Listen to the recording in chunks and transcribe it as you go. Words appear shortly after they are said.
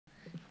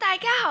大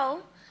家好，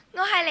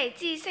我係嚟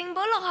自聖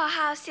保祿學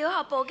校小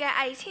學部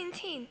嘅魏芊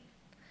芊。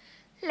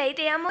你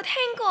哋有冇聽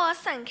過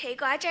神奇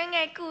拐杖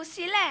嘅故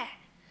事呢？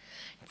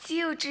只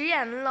要主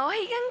人攞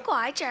起根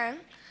拐杖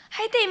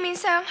喺地面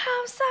上敲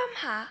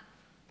3下，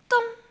咚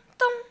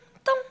咚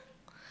咚，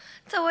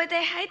就會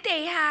喺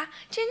地下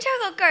轉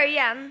出個巨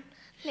人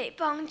嚟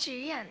幫主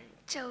人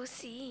做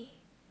事。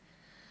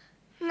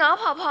我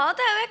婆婆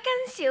都有一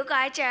根小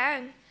拐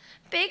杖，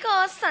比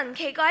個神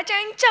奇拐杖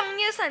仲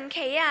要神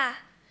奇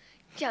啊！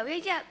有一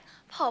日，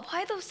婆婆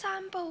喺度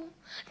散步，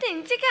突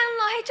然之間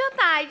落起咗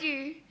大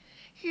雨，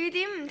雨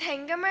點唔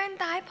停咁樣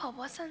打喺婆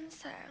婆身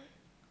上。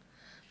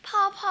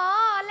婆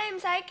婆，你唔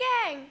使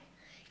驚！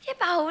一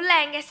把好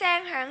靚嘅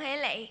聲響起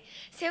嚟，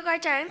小拐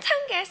杖噌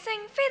嘅一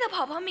聲飛到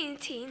婆婆面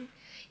前，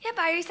一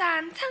把雨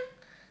傘噌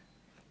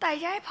遞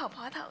咗喺婆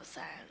婆頭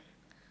上，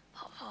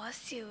婆婆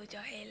笑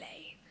咗起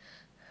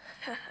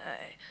嚟，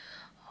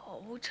好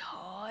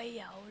彩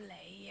有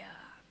你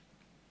啊！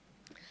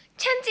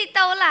春節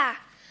到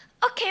啦！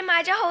屋企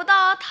買咗好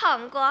多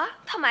糖果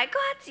同埋瓜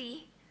子，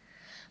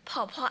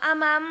婆婆啱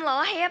啱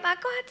攞起一把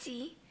瓜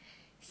子，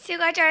小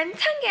拐杖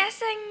噌嘅一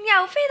聲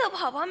又飛到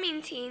婆婆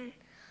面前。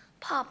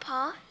婆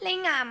婆，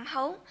你牙唔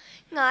好，我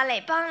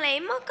嚟幫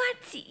你剝瓜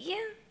子啊！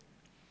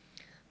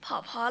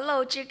婆婆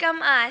露住金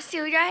牙笑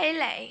咗起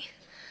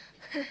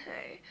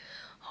嚟，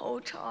好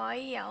彩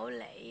有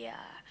你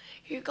啊！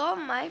如果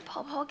唔係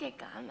婆婆嘅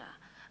假牙，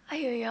哎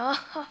呀！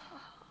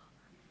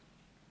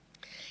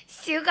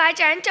小拐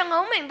杖仲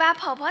好明白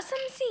婆婆心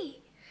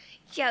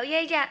思。有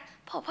一日，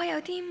婆婆有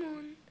啲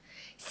悶，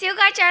小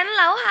拐杖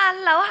扭下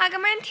扭下咁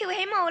樣跳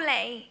起舞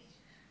嚟。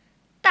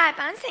大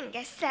阪城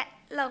嘅石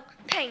路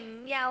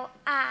平又硬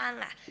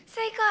啊，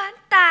西瓜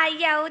大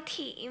又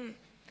甜。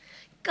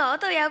嗰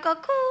度有個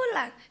姑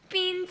娘，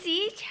辮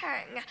子長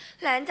啊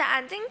，2隻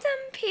眼睛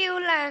真漂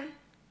亮。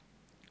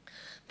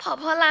婆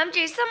婆攬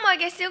住心愛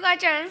嘅小拐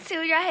杖笑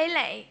咗起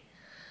嚟。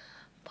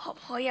婆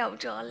婆有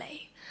咗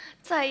你，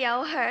就係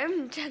有享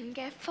唔盡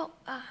嘅福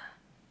啊！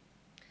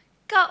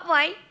各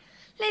位，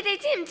你哋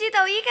知唔知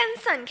道呢根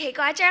神奇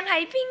拐杖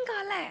係邊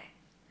個呢？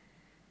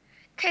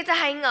佢就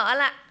係我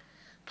啦，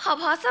婆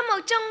婆心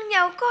目中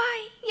又乖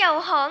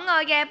又可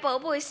愛嘅寶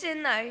貝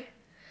孫女。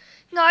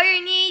我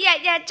願意日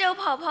日做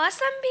婆婆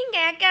身邊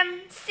嘅一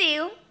根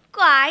小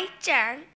拐杖。